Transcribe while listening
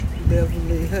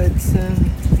Beverly Hudson,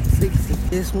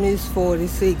 60. It's Miss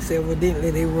 46.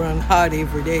 Evidently, they run hot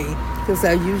every day because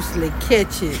I usually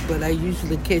catch it, but I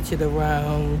usually catch it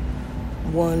around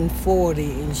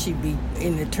 140, and she be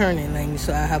in the turning lane,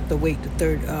 so I have to wait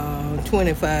the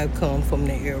 25 come from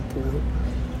the airport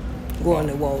going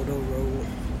to Waldo Road.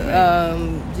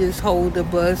 Just hold the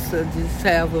bus or just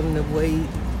have them to wait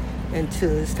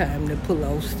until it's time to pull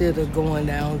off instead of going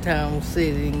downtown,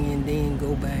 sitting, and then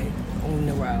go back on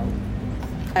the route.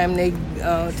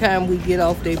 Time we get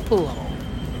off, they pull off.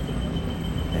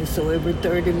 And so every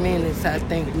 30 minutes, I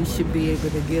think we should be able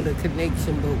to get a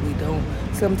connection, but we don't.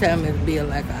 Sometimes it'll be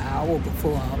like an hour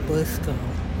before our bus comes,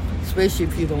 especially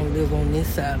if you don't live on this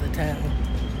side of town.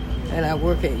 And I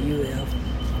work at UF.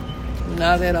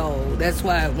 Not at all. That's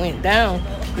why it went down,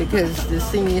 because the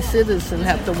senior citizens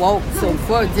have to walk so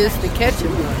far just to catch a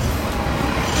bus.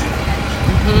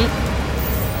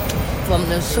 From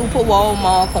the Super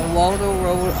Walmart on Waldo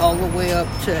Road all the way up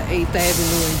to 8th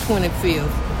Avenue and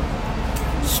 25th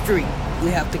Street. We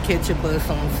have to catch a bus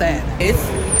on Saturday.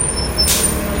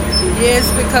 Yes,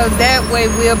 because that way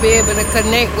we'll be able to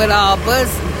connect with our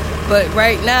buses. But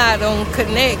right now I don't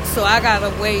connect, so I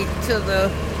gotta wait till the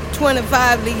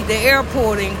 25 leave the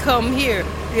airport and come here.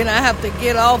 Then I have to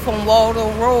get off on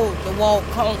Waldo Road to walk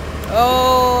home.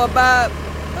 Oh, about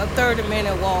a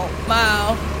 30-minute walk,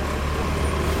 mile.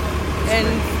 And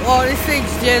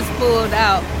 46 just pulled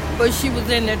out, but she was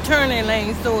in the turning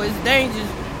lane, so it's dangerous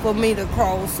for me to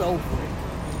cross over.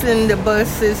 It's in the bus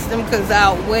system, because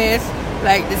out west,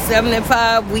 like the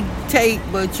 75 we take,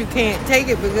 but you can't take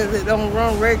it because it don't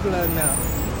run regular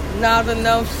enough. Not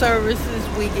enough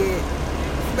services we get,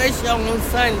 especially on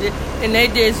Sunday, and they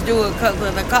just do it because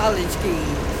of the college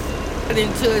kids. But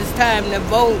until it's time to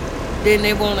vote, then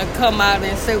they want to come out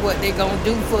and say what they're going to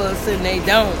do for us, and they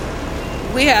don't.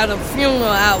 We had a funeral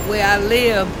out where I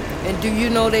live, and do you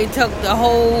know they took the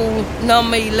whole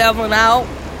number 11 out?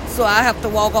 So I have to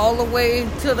walk all the way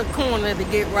to the corner to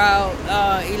get Route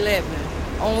 11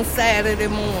 on Saturday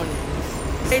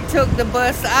mornings. They took the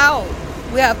bus out.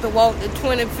 We have to walk to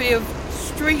 25th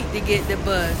Street to get the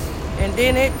bus. And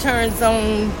then it turns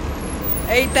on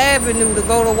 8th Avenue to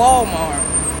go to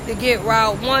Walmart to get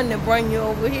Route 1 to bring you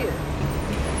over here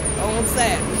on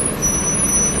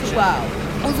Saturday. 2 hours.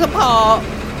 It's a park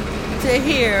to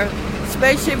here,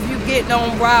 especially if you're getting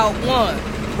on Route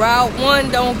 1. Route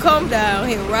 1 don't come down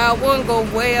here. Route 1 go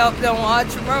way up on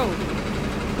Archer Road.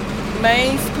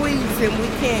 Main squeeze, and we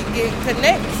can't get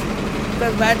connection.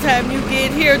 Because by the time you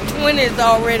get here, 20 is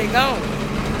already gone.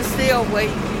 We're still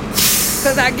waiting.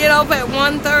 Because I get off at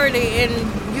 1:30,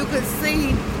 and you could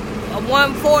see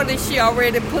 1:40, she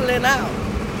already pulling out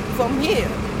from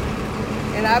here.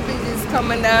 And I be just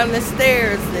coming down the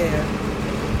stairs there.